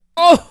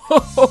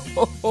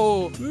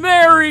Oh,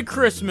 Merry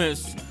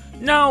Christmas!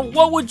 Now,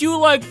 what would you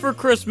like for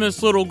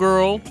Christmas, little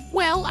girl?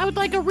 Well, I would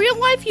like a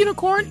real-life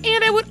unicorn,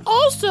 and I would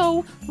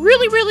also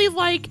really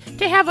like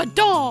to have a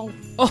doll.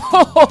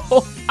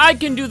 Oh, I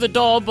can do the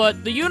doll,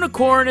 but the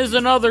unicorn is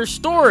another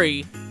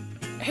story.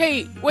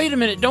 Hey, wait a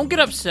minute, don't get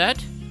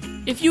upset.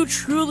 If you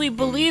truly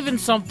believe in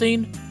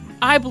something,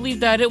 I believe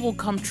that it will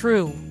come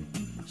true.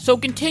 So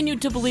continue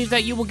to believe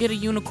that you will get a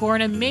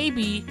unicorn, and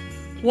maybe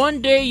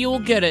one day you'll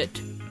get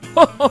it.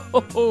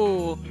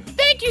 Ho!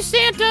 Thank you,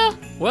 Santa!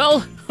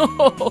 Well,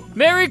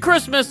 Merry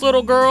Christmas,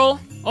 little girl.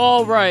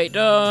 All right,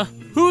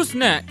 who's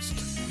next?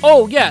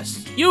 Oh,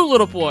 yes, you,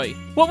 little boy.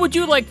 What would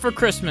you like for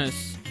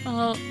Christmas?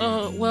 I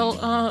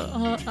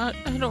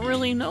don't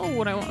really know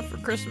what I want for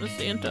Christmas,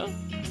 Santa.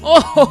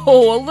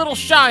 Oh, a little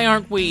shy,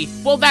 aren't we?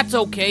 Well, that's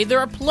okay. There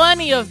are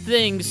plenty of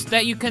things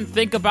that you can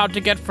think about to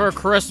get for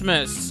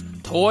Christmas.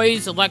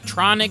 Toys,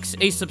 electronics,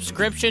 a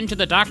subscription to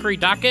the Dockery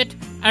Docket.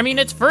 I mean,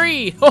 it's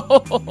free.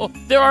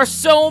 There are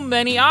so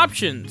many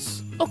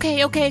options.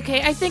 Okay.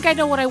 I think I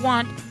know what I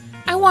want.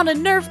 I want a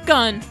Nerf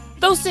gun.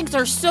 Those things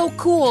are so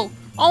cool.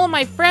 All of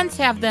my friends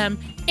have them,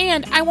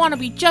 and I want to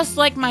be just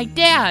like my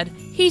dad.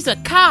 He's a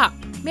cop.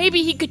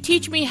 Maybe he could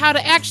teach me how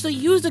to actually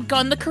use a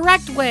gun the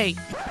correct way.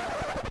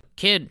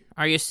 Kid,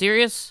 are you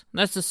serious?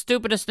 That's the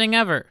stupidest thing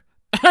ever.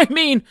 I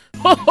mean,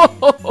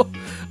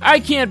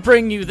 I can't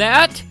bring you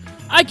that.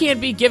 I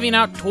can't be giving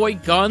out toy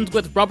guns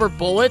with rubber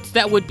bullets.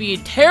 That would be a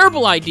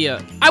terrible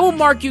idea. I will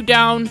mark you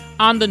down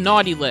on the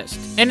naughty list.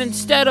 And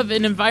instead of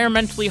an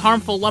environmentally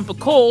harmful lump of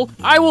coal,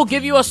 I will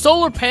give you a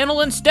solar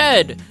panel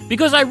instead.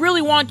 Because I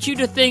really want you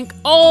to think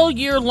all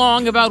year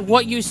long about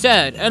what you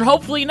said. And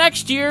hopefully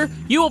next year,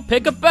 you will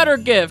pick a better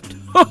gift.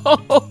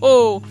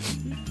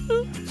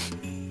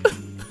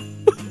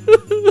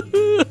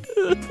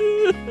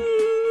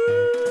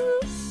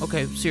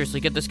 Okay, seriously,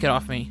 get this kid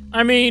off me.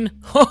 I mean,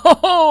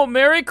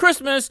 Merry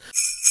Christmas!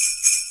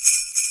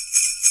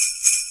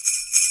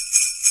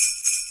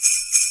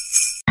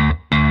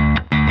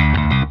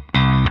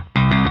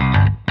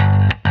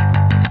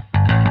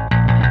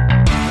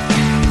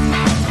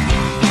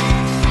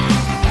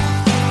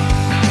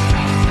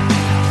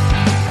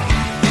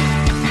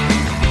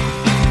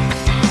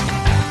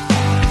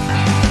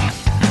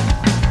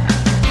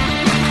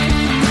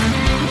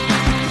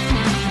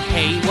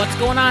 What's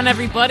going on,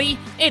 everybody?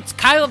 It's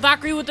Kyle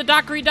Dockery with the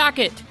Dockery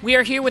Docket. We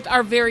are here with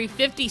our very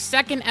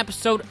 52nd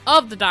episode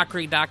of the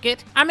Dockery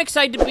Docket. I'm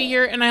excited to be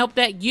here, and I hope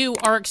that you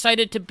are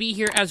excited to be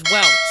here as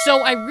well. So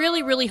I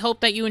really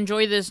hope that you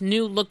enjoy this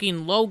new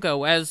looking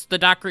logo, as the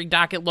Dockery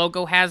Docket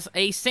logo has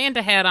a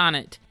Santa hat on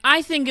it.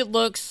 I think it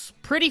looks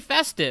pretty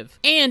festive,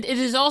 and it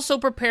is also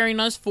preparing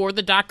us for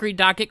the Dockery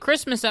Docket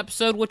Christmas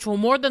episode, which will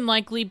more than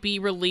likely be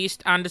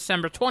released on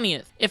December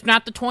 20th. If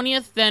not the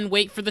 20th, then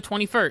wait for the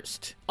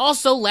 21st.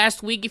 Also,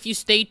 last week, if you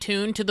stay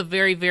tuned to the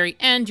very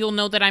end, you'll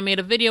know that I made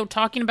a video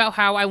talking about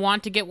how I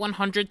want to get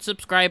 100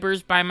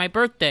 subscribers by my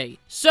birthday.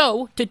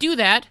 So, to do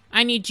that,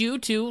 I need you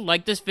to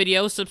like this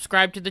video,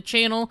 subscribe to the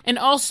channel, and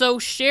also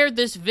share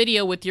this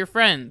video with your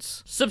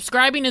friends.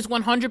 Subscribing is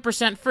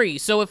 100% free,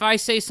 so if I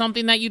say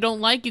something that you don't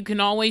like, you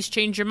can always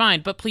change your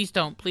mind, but please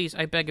don't. Please,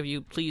 I beg of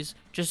you, please.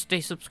 Just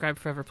stay subscribed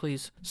forever,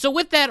 please. So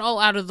with that all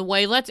out of the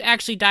way, let's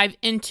actually dive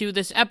into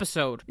this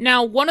episode.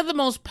 Now, one of the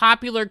most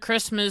popular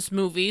Christmas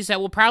movies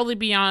that will probably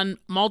be on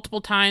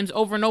multiple times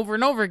over and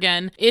over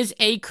again is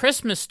A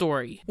Christmas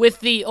Story. With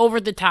the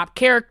over-the-top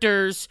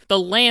characters, the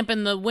lamp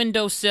in the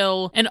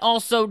windowsill, and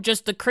also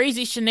just the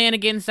crazy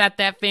shenanigans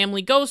that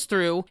family goes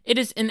through, it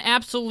is an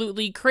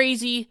absolutely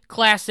crazy,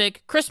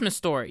 classic Christmas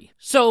story.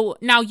 So,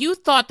 now you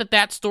thought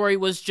that story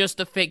was just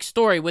a fake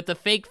story with a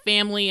fake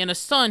family and a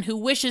son who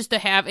wishes to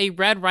have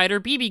a Red Ryder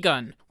BB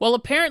gun. Well,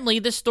 apparently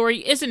this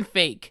story isn't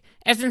fake,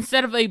 as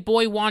instead of a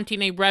boy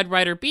wanting a Red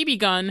Ryder BB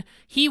gun,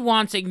 he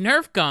wants a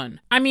Nerf gun.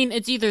 I mean,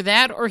 it's either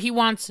that or he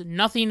wants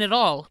nothing at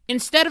all.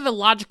 Instead of a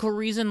logical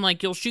reason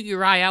like you'll shoot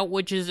your eye out,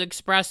 which is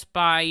expressed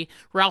by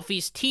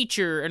Ralphie's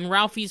teacher and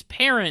Ralphie's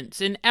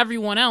parents and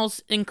everyone else,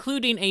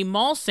 including a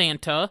mall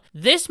Santa,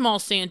 this mall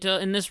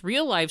Santa in this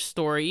real-life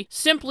story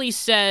simply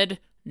said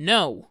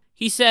no.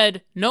 He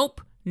said,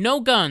 nope, no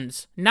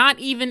guns, not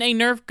even a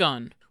Nerf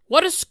gun.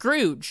 What a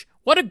Scrooge.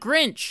 What a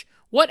Grinch.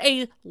 What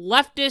a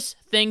leftist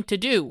thing to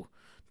do.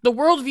 The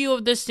worldview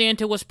of this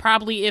Santa was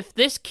probably if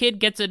this kid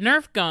gets a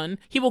Nerf gun,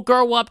 he will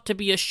grow up to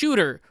be a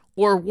shooter.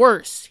 Or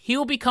worse, he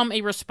will become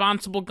a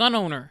responsible gun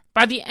owner.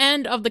 By the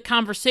end of the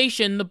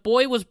conversation, the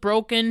boy was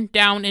broken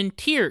down in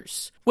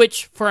tears,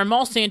 which for a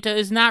mall Santa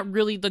is not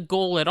really the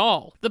goal at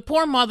all. The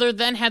poor mother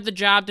then had the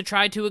job to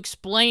try to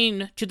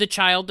explain to the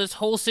child this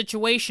whole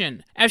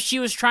situation, as she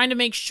was trying to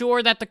make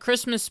sure that the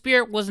Christmas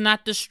spirit was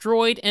not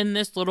destroyed in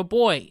this little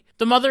boy.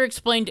 The mother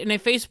explained in a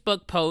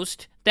Facebook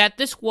post that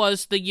this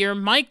was the year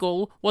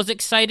Michael was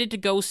excited to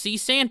go see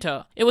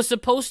Santa. It was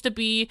supposed to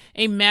be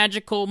a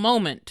magical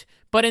moment.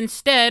 But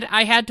instead,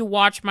 I had to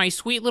watch my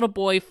sweet little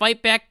boy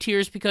fight back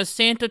tears because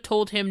Santa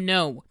told him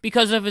no,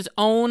 because of his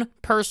own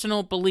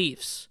personal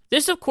beliefs.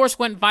 This, of course,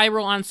 went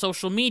viral on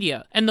social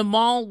media, and the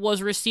mall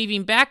was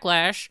receiving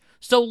backlash,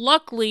 So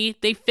luckily,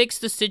 they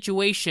fixed the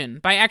situation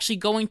by actually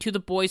going to the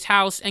boy's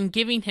house and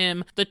giving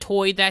him the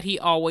toy that he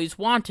always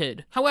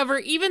wanted. However,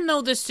 even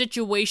though this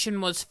situation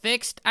was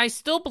fixed, I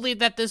still believe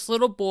that this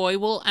little boy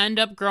will end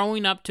up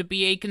growing up to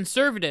be a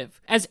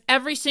conservative, as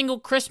every single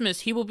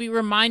Christmas he will be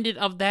reminded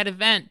of that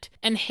event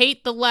and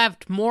hate the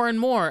left more and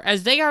more,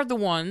 as they are the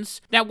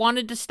ones that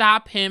wanted to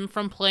stop him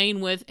from playing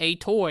with a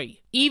toy.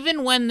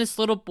 Even when this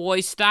little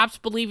boy stops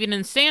believing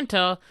in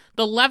Santa,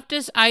 the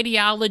leftist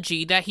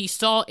ideology that he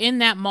saw in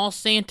that mall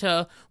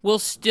Santa will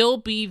still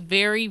be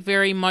very,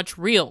 very much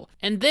real.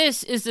 And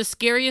this is the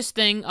scariest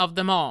thing of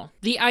them all.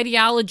 The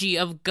ideology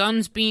of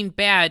guns being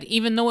bad,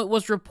 even though it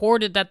was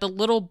reported that the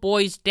little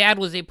boy's dad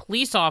was a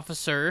police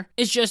officer,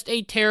 is just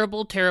a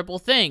terrible, terrible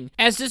thing,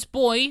 as this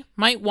boy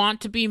might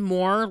want to be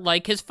more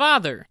like his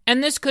father.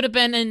 And this could have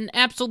been an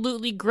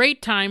absolutely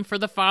great time for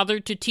the father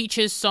to teach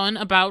his son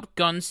about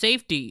gun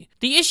safety.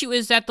 The issue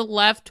is that the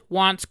left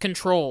wants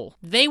control.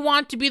 They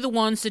want to be the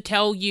ones to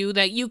tell you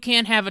that you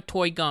can't have a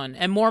toy gun,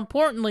 and more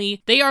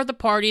importantly, they are the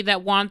party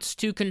that wants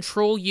to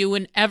control you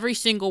in every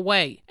single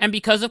way. And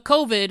because of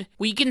COVID,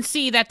 we can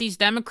see that these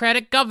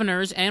Democratic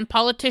governors and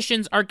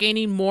politicians are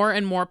gaining more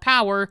and more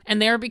power, and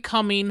they are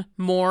becoming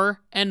more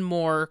and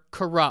more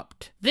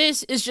corrupt.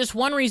 This is just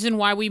one reason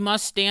why we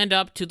must stand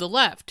up to the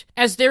left,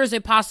 as there is a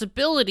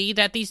possibility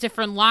that these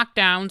different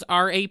lockdowns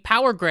are a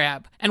power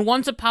grab, and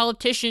once a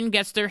politician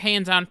gets their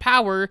hands on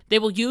power, they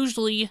will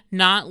usually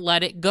not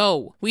let it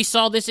go. We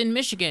saw this in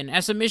Michigan,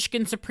 as the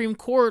Michigan Supreme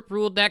Court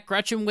ruled that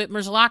Gretchen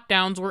Whitmer's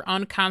lockdowns were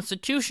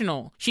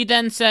unconstitutional. She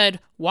then said,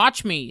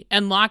 "Watch me,"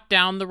 and locked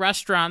down the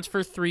restaurants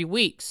for 3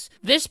 weeks.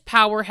 This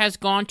power has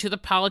gone to the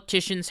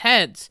politicians'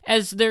 heads,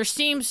 as there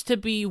seems to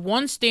be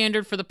one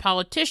standard for the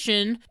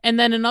politician and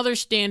then another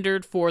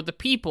standard for the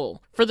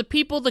people. For the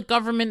people, the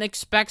government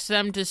expects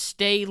them to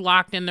stay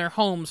locked in their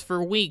homes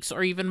for weeks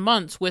or even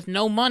months with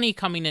no money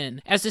coming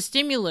in, as the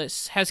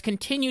stimulus has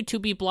continued to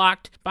be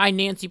blocked by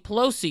Nancy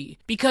Pelosi,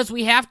 because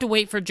we have to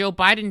wait for Joe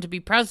Biden to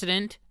be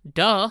president.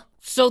 Duh.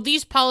 So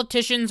these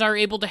politicians are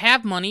able to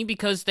have money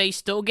because they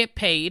still get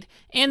paid,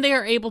 and they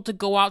are able to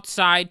go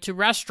outside to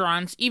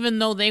restaurants even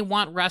though they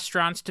want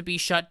restaurants to be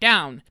shut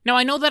down. Now,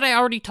 I know that I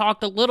already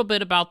talked a little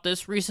bit about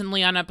this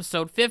recently on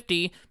episode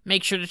 50.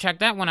 Make sure to check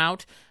that one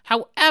out.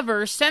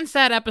 However, since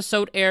that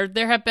episode aired,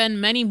 there have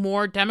been many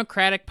more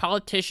Democratic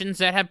politicians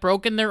that have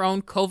broken their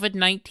own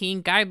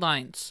COVID-19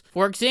 guidelines.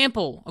 For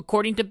example,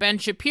 according to Ben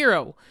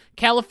Shapiro,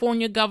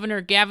 California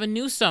Governor Gavin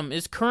Newsom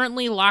is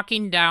currently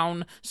locking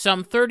down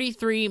some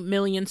 33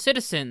 million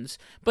citizens,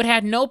 but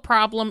had no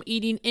problem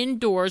eating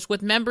indoors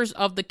with members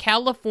of the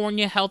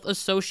California Health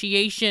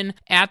Association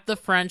at the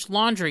French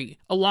Laundry.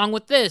 Along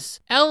with this,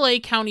 LA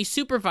County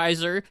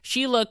Supervisor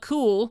Sheila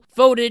Kuehl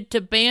voted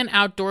to ban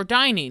outdoor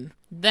dining,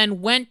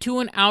 then went to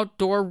an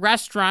outdoor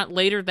restaurant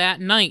later that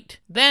night.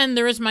 Then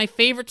there is my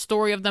favorite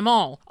story of them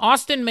all.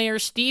 Austin Mayor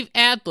Steve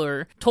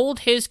Adler told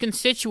his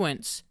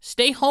constituents,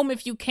 "Stay home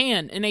if you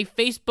can," in a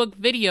Facebook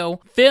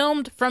video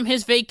filmed from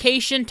his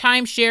vacation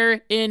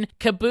timeshare in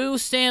Cabo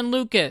San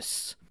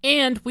Lucas.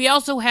 And we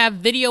also have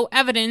video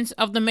evidence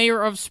of the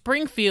mayor of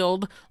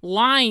Springfield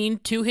lying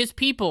to his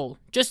people.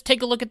 Just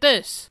take a look at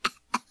this.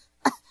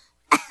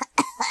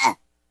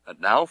 And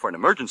now for an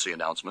emergency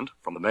announcement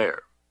from the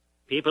mayor.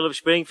 People of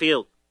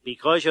Springfield,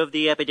 because of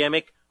the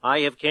epidemic, I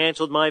have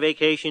canceled my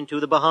vacation to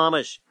the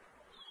Bahamas.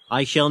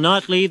 I shall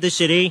not leave the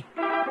city.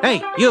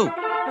 Hey, you!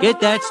 Get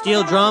that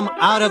steel drum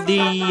out of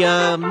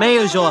the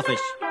mayor's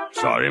office.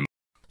 Sorry.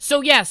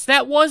 So yes,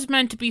 that was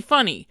meant to be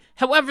funny.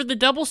 However, the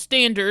double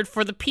standard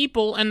for the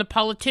people and the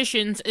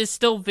politicians is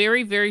still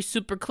very, very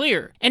super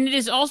clear. And it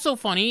is also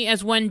funny,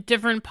 as when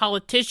different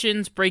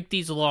politicians break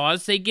these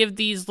laws, they give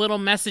these little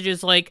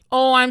messages like,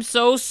 "Oh, I'm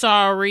so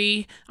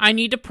sorry. I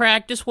need to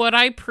practice what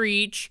I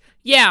preach."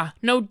 Yeah,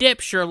 no dip,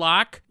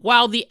 Sherlock.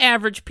 While the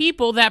average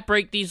people that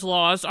break these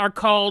laws are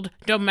called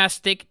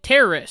domestic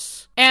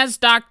terrorists. As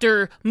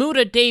Dr.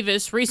 Muda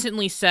Davis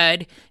recently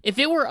said, "If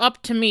it were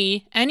up to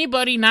me,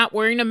 anybody not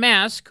wearing a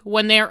mask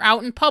when they are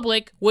out in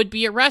public would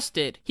be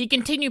arrested." He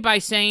continued by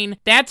saying,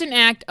 "That's an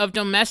act of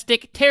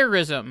domestic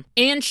terrorism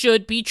and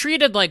should be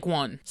treated like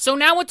one." So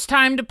now it's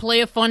time to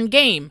play a fun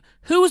game.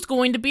 Who's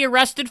going to be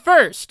arrested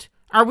first?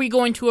 Are we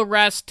going to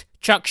arrest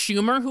Chuck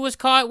Schumer, who was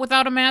caught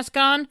without a mask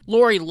on,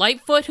 Lori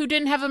Lightfoot, who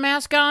didn't have a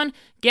mask on,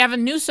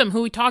 Gavin Newsom,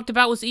 who we talked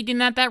about was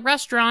eating at that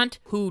restaurant,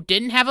 who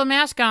didn't have a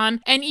mask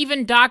on, and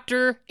even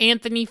Dr.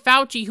 Anthony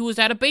Fauci, who was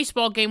at a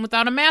baseball game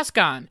without a mask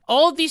on?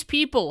 All of these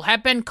people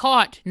have been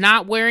caught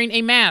not wearing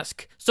a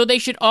mask, so they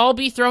should all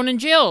be thrown in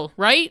jail,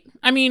 right?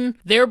 I mean,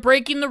 they're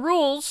breaking the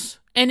rules,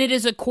 and it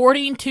is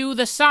according to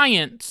the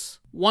science.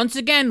 Once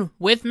again,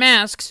 with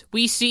masks,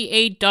 we see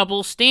a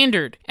double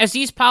standard, as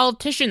these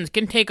politicians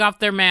can take off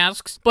their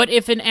masks, but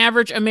if an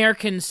average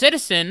American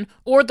citizen,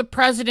 or the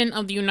President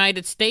of the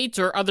United States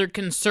or other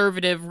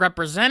conservative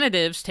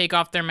representatives take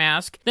off their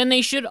mask, then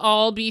they should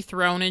all be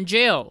thrown in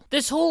jail.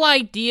 This whole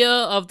idea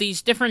of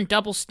these different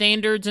double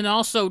standards and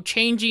also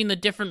changing the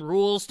different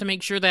rules to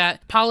make sure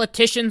that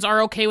politicians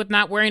are okay with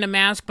not wearing a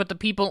mask but the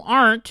people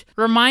aren't,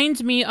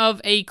 reminds me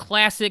of a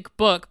classic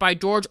book by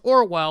George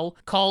Orwell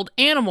called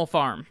Animal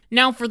Farm.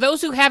 Now, for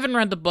those who haven't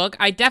read the book,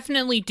 I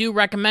definitely do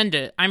recommend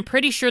it. I'm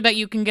pretty sure that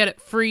you can get it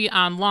free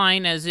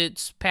online as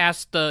it's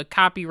past the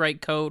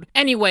copyright code.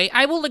 Anyway,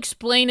 I will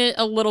explain it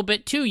a little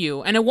bit to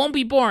you, and it won't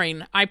be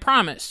boring, I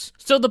promise.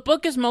 So the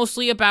book is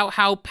mostly about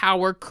how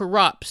power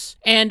corrupts,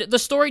 and the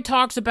story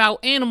talks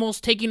about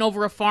animals taking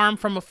over a farm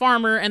from a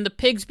farmer, and the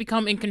pigs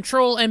become in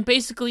control and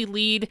basically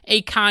lead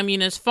a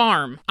communist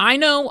farm. I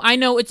know,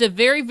 it's a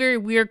very, very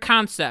weird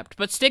concept,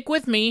 but stick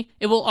with me,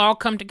 it will all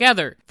come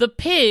together. The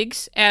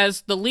pigs,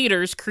 as the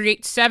leaders,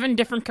 create 7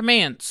 different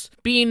commands,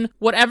 being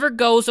whatever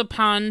goes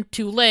upon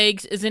 2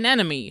 legs is an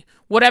enemy,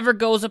 whatever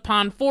goes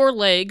upon 4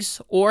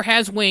 legs or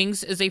has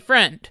wings is a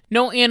friend,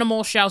 no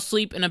animal shall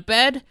sleep in a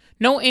bed,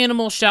 no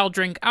animal shall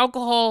drink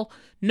alcohol,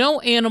 no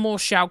animal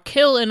shall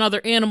kill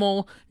another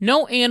animal,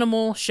 no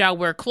animal shall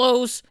wear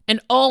clothes, and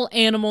all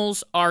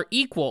animals are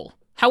equal.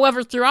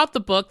 However, throughout the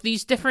book,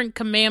 these different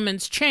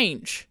commandments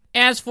change.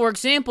 As, for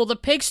example, the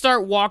pigs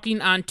start walking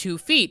on 2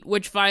 feet,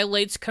 which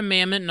violates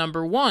commandment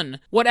number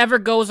 1. Whatever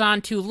goes on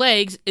 2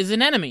 legs is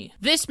an enemy.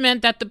 This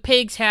meant that the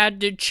pigs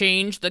had to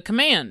change the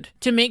command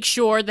to make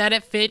sure that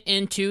it fit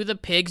into the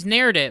pig's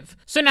narrative.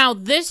 So now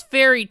this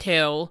fairy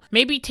tale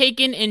may be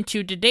taken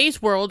into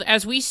today's world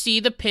as we see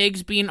the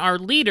pigs being our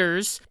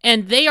leaders,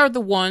 and they are the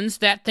ones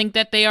that think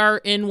that they are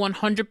in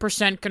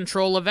 100%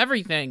 control of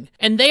everything.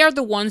 And they are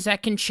the ones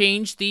that can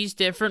change these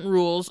different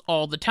rules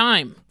all the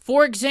time.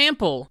 For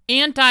example,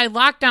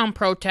 anti-lockdown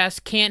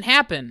protests can't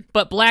happen,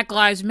 but Black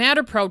Lives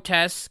Matter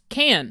protests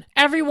can.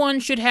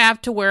 Everyone should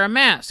have to wear a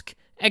mask,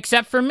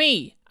 except for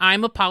me.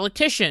 I'm a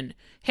politician.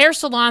 Hair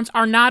salons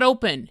are not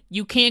open.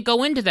 You can't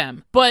go into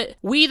them. But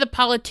we, the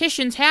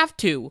politicians, have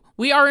to.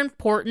 We are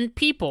important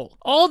people.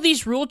 All of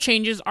these rule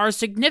changes are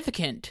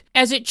significant,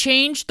 as it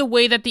changed the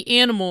way that the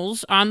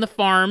animals on the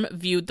farm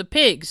viewed the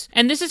pigs.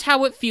 And this is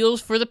how it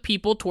feels for the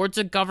people towards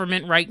the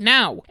government right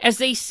now, as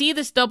they see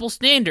this double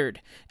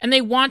standard, and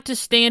they want to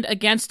stand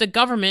against the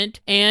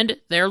government and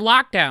their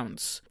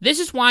lockdowns. This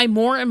is why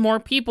more and more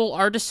people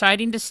are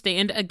deciding to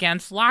stand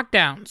against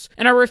lockdowns,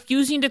 and are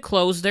refusing to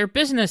close their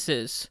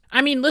businesses.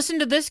 I mean, listen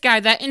to this guy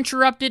that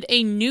interrupted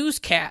a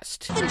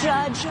newscast. The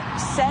judge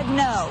said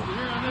no.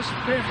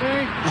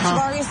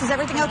 Various, is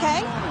everything okay?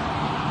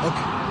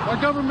 Okay. Our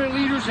government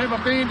leaders have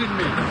abandoned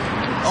me.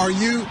 Are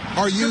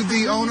you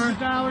the owner?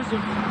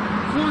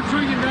 $4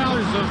 trillion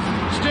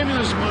of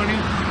stimulus money.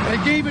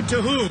 They gave it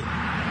to who?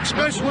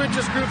 Special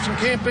interest groups and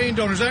campaign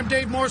donors. I'm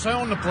Dave Morris. I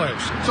own the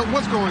place. So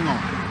what's going on?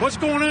 What's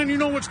going on? You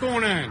know what's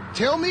going on.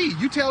 Tell me.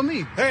 You tell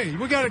me. Hey,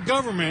 we got a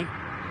government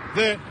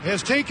that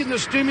has taken the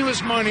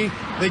stimulus money.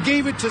 They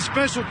gave it to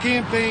special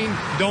campaign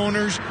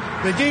donors.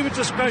 They gave it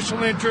to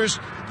special interests.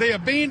 They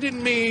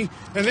abandoned me,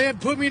 and they had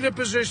put me in a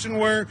position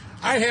where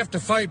I have to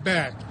fight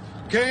back.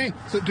 Okay?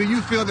 So do you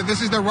feel that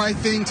this is the right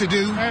thing to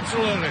do?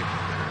 Absolutely.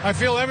 I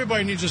feel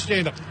everybody needs to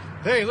stand up.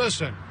 Hey,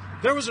 listen,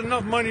 there was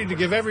enough money to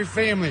give every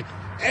family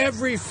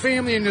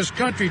in this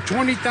country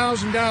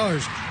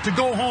 $20,000 to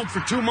go home for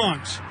 2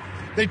 months.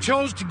 They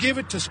chose to give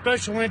it to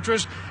special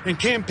interests and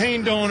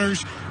campaign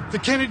donors, the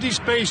Kennedy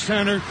Space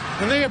Center,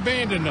 and they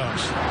abandoned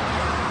us.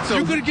 So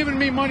you could have given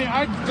me money.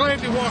 I'd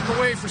gladly walk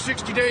away for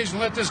 60 days and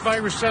let this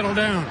virus settle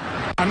down.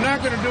 I'm not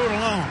going to do it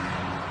alone.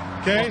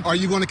 Okay? Are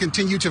you going to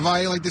continue to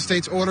violate the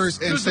state's orders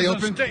and stay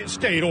open?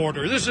 State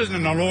order. This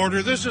isn't an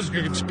order. This is a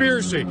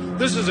conspiracy.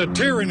 This is a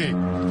tyranny.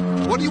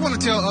 What do you want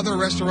to tell other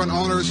restaurant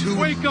owners who...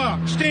 Wake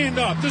up. Stand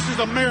up. This is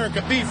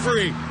America. Be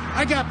free.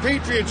 I got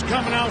patriots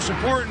coming out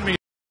supporting me.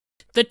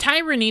 The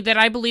tyranny that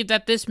I believe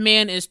that this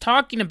man is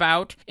talking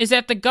about is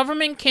that the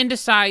government can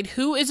decide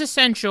who is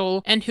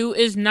essential and who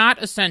is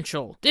not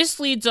essential. This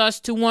leads us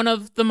to one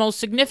of the most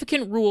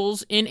significant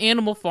rules in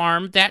Animal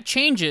Farm that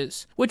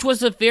changes, which was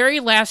the very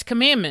last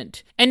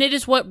commandment, and it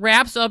is what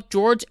wraps up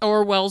George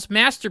Orwell's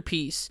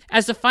masterpiece,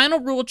 as the final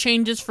rule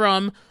changes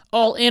from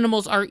all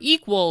animals are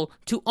equal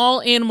to all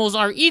animals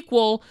are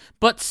equal,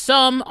 but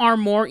some are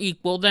more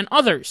equal than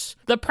others.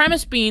 The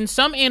premise being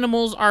some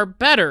animals are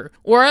better,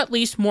 or at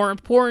least more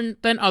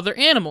important than other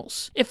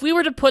animals. If we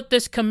were to put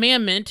this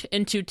commandment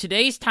into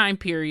today's time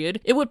period,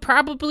 it would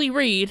probably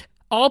read,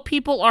 all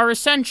people are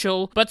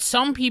essential, but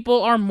some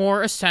people are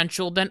more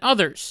essential than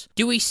others.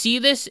 Do we see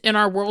this in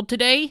our world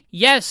today?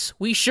 Yes,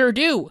 we sure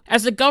do,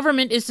 as the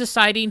government is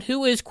deciding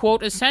who is,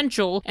 quote,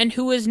 essential and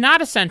who is not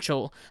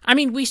essential. I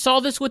mean, we saw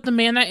this with the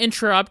man that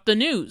interrupted the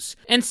news,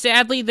 and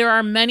sadly, there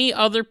are many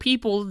other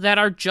people that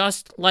are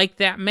just like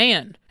that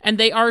man, and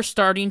they are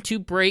starting to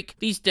break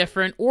these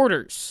different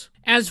orders.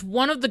 as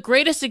one of the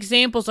greatest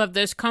examples of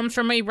this comes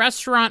from a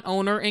restaurant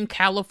owner in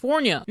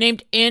California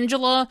named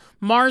Angela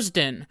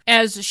Marsden,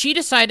 as she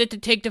decided to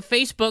take to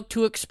Facebook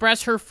to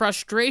express her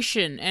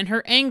frustration and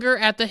her anger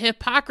at the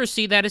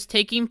hypocrisy that is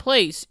taking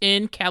place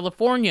in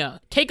California.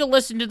 Take a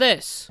listen to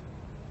this.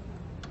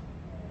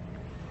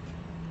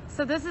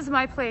 So this is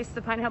my place,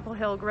 the Pineapple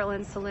Hill Grill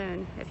and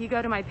Saloon. If you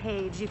go to my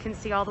page, you can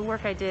see all the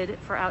work I did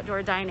for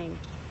outdoor dining,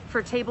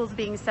 for tables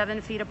being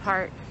 7 feet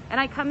apart. And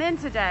I come in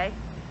today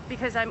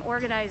because I'm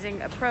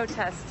organizing a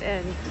protest,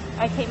 and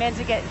I came in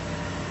to get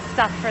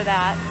stuff for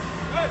that.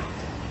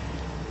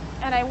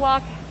 And I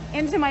walk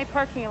into my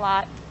parking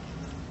lot,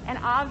 and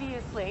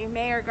obviously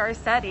Mayor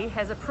Garcetti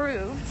has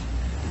approved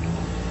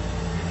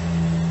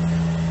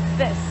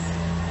this.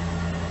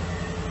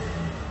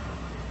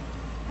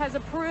 Has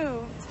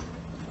approved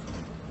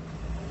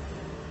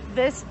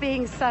this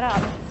being set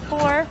up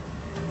for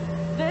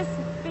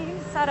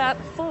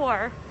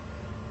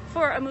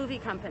a movie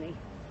company.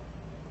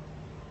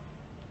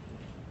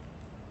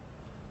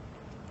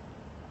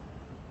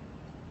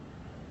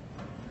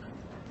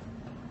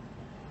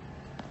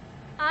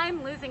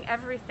 I'm losing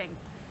everything.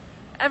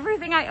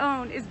 Everything I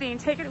own is being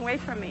taken away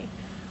from me.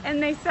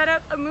 And they set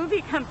up a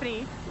movie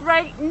company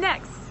right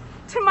next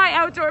to my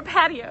outdoor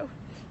patio,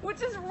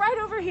 which is right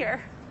over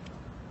here.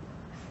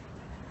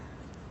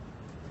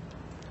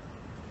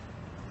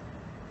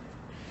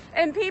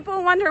 And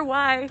people wonder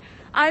why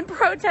I'm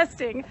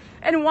protesting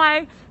and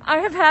why I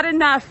have had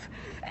enough.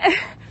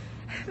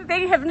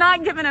 They have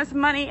not given us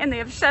money and they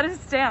have shut us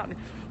down.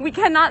 We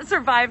cannot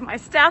survive. My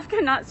staff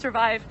cannot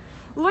survive.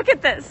 Look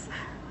at this.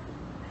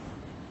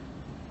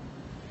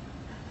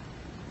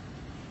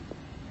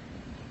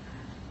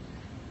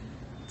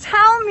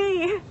 Tell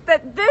me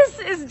that this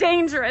is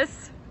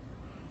dangerous,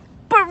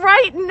 but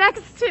right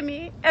next to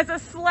me as a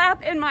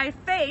slap in my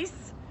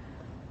face,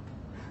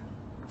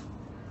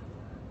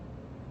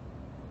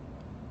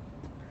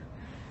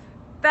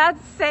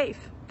 that's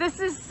safe. This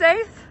is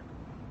safe.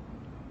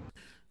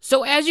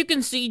 So as you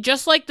can see,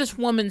 just like this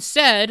woman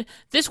said,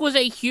 this was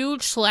a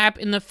huge slap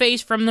in the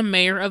face from the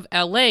mayor of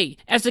LA,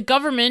 as the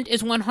government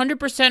is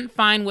 100%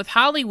 fine with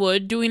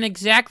Hollywood doing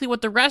exactly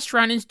what the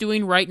restaurant is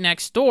doing right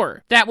next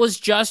door. That was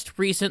just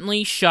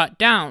recently shut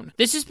down.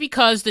 This is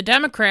because the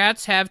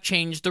Democrats have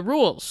changed the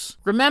rules.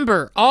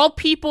 Remember, all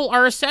people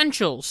are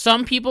essential.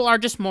 Some people are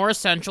just more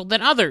essential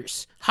than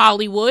others.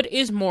 Hollywood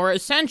is more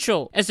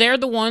essential, as they're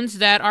the ones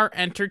that are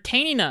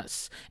entertaining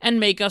us and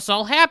make us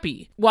all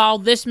happy. While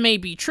this may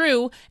be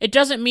true, it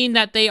doesn't mean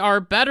that they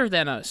are better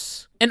than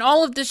us. And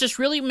all of this just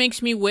really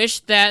makes me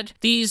wish that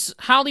these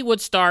Hollywood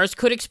stars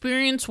could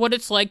experience what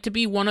it's like to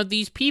be one of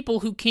these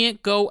people who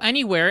can't go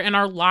anywhere and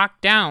are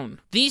locked down.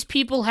 These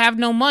people have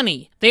no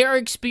money. They are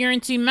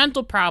experiencing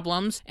mental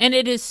problems, and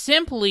it is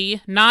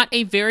simply not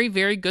a very,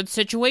 very good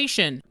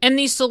situation. And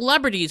these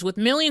celebrities with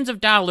millions of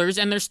dollars,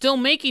 and they're still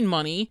making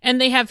money, and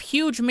they have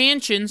huge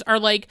mansions, are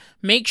like,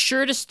 make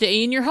sure to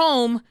stay in your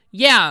home.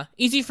 Yeah,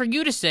 easy for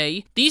you to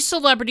say. These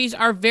celebrities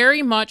are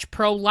very much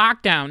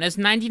pro-lockdown, as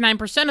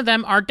 99% of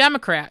them are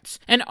Democrats,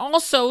 and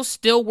also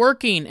still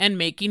working and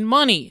making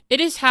money.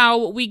 It is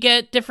how we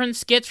get different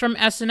skits from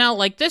SNL,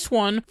 like this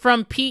one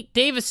from Pete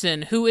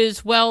Davidson, who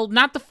is, well,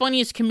 not the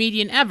funniest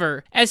comedian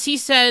ever, as he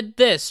said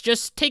this.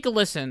 Just take a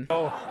listen.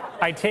 Oh,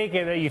 I take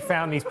it that you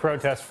found these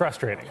protests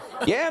frustrating.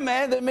 Yeah,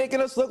 man, they're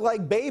making us look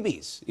like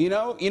babies. You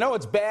know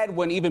it's bad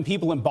when even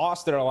people in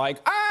Boston are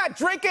like,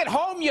 drink at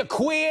home, you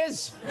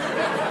queers.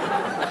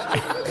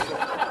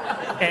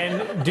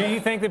 And do you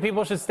think that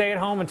people should stay at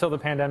home until the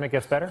pandemic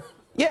gets better?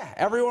 Yeah,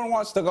 everyone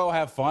wants to go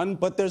have fun,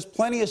 but there's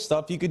plenty of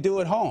stuff you could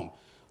do at home.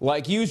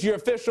 Like use your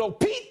official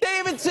Pete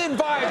Davidson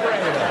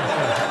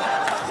vibrator.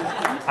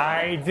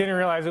 I didn't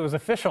realize it was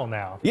official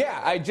now.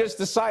 Yeah, I just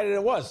decided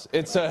it was.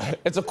 It's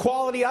a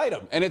quality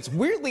item, and it's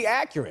weirdly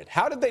accurate.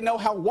 How did they know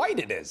how white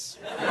it is?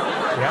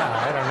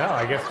 Yeah, I don't know.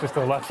 I guess just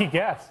a lucky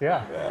guess,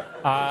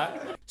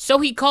 yeah. So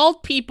he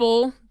called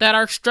people that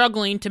are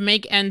struggling to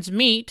make ends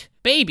meet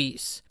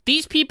babies.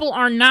 These people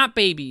are not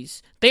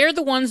babies. They're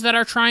the ones that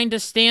are trying to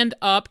stand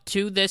up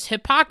to this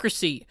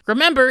hypocrisy.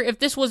 Remember, if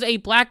this was a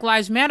Black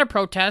Lives Matter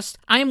protest,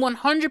 I am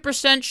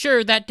 100%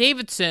 sure that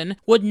Davidson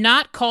would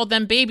not call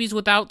them babies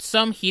without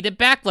some heated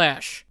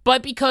backlash.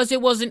 But because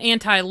it was an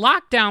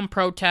anti-lockdown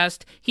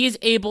protest, he is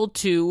able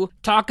to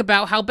talk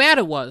about how bad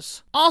it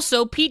was.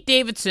 Also, Pete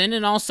Davidson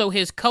and also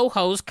his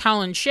co-host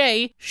Colin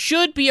Shea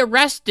should be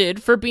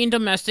arrested for being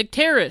domestic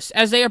terrorists,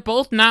 as they are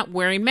both not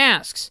wearing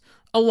masks.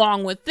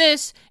 Along with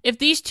this, if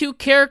these two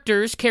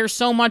characters care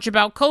so much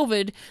about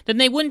COVID, then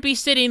they wouldn't be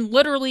sitting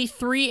literally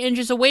 3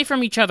 inches away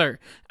from each other.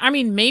 I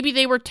mean, maybe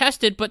they were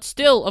tested, but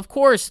still, of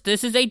course,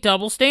 this is a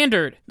double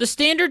standard. The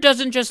standard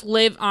doesn't just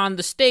live on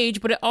the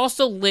stage, but it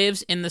also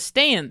lives in the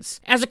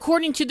stands. As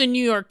according to the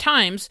New York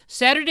Times,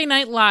 Saturday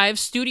Night Live's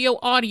studio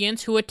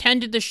audience who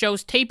attended the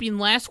show's taping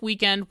last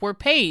weekend were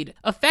paid,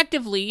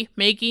 effectively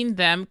making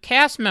them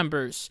cast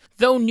members.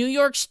 Though New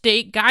York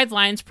State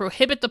guidelines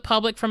prohibit the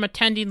public from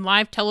attending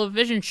live television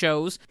television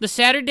shows, the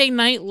Saturday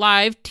Night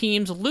Live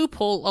team's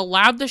loophole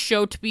allowed the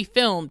show to be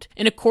filmed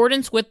in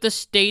accordance with the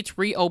state's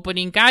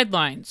reopening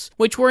guidelines,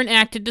 which were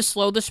enacted to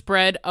slow the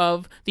spread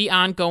of the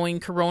ongoing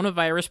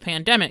coronavirus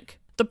pandemic.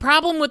 The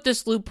problem with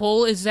this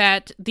loophole is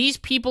that these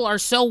people are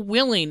so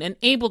willing and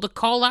able to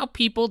call out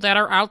people that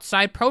are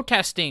outside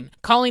protesting,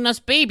 calling us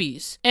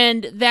babies,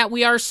 and that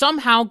we are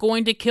somehow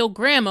going to kill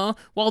grandma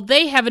while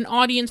they have an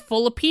audience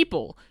full of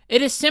people.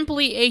 It is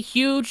simply a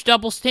huge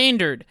double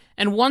standard,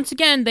 and once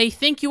again, they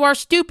think you are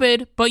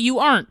stupid, but you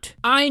aren't.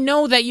 I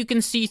know that you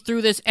can see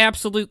through this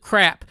absolute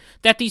crap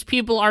that these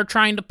people are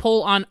trying to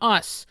pull on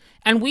us,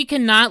 and we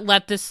cannot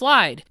let this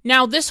slide.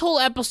 Now, this whole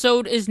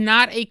episode is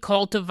not a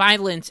call to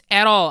violence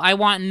at all. I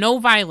want no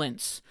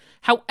violence.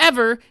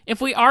 However,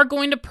 if we are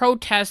going to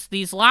protest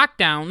these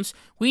lockdowns,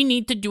 we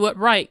need to do it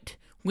right.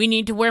 We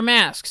need to wear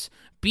masks,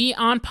 be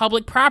on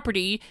public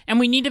property, and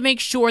we need to make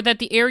sure that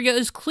the area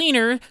is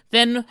cleaner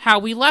than how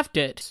we left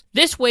it.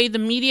 This way, the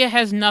media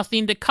has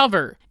nothing to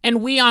cover,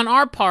 and we, on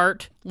our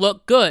part,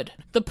 look good.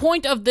 The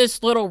point of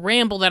this little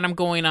ramble that I'm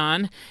going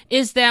on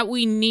is that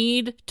we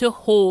need to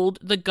hold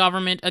the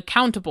government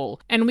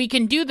accountable, and we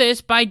can do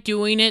this by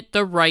doing it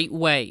the right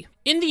way.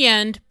 In the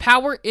end,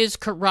 power is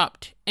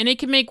corrupt, and it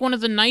can make one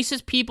of the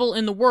nicest people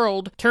in the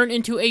world turn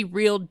into a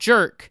real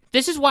jerk.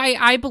 This is why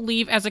I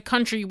believe as a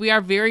country we are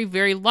very,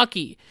 very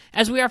lucky,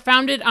 as we are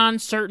founded on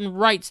certain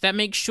rights that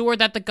make sure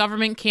that the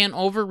government can't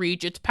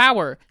overreach its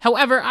power.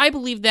 However, I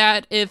believe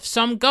that if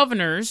some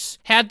governors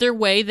had their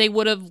way, they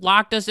would have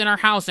locked us in our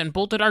house and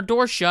bolted our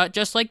door shut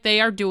just like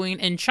they are doing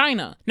in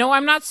China. No,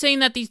 I'm not saying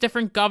that these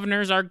different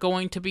governors are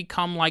going to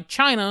become like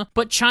China,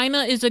 but China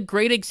is a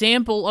great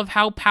example of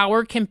how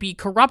power can be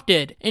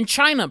corrupted. In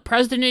China,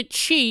 President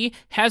Xi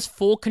has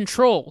full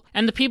control,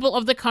 and the people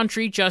of the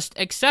country just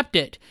accept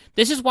it.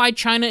 This is why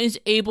China is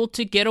able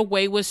to get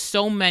away with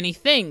so many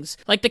things,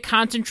 like the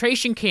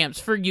concentration camps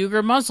for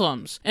Uyghur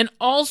Muslims, and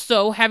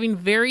also having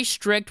very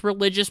strict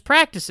religious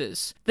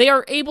practices. They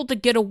are able to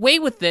get away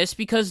with this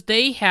because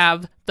they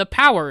have the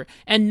power,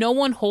 and no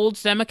one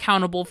holds them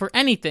accountable for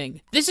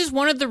anything. This is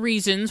one of the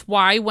reasons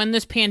why, when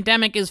this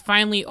pandemic is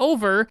finally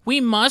over, we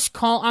must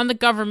call on the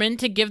government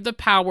to give the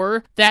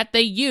power that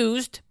they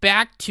used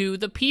back to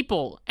the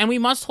people, and we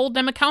must hold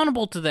them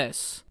accountable to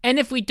this. And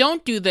if we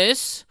don't do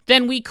this,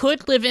 then we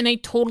could live in a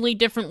totally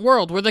different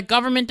world where the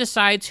government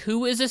decides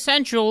who is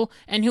essential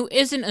and who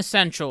isn't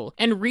essential,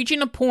 and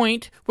reaching a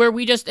point where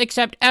we just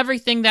accept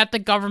everything that the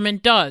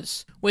government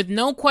does, with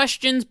no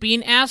questions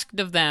being asked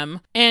of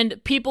them,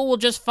 and people will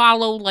just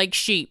follow like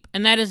sheep.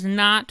 And that is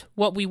not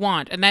what we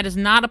want, and that is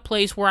not a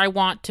place where I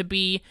want to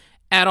be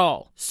at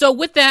all. So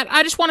with that,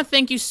 I just want to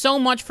thank you so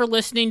much for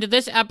listening to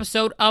this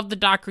episode of the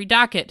Dockery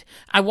Docket.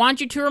 I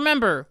want you to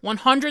remember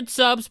 100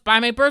 subs by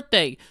my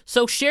birthday,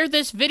 so share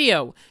this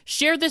video.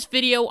 Share this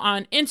video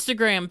on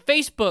Instagram,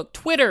 Facebook,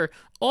 Twitter,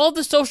 all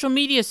the social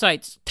media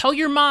sites. Tell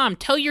your mom,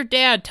 tell your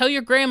dad, tell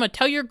your grandma,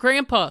 tell your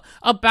grandpa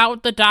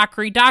about the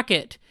Dockery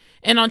Docket.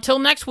 And until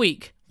next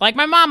week, like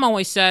my mom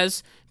always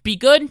says, be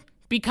good,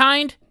 be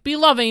kind, be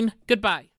loving, goodbye.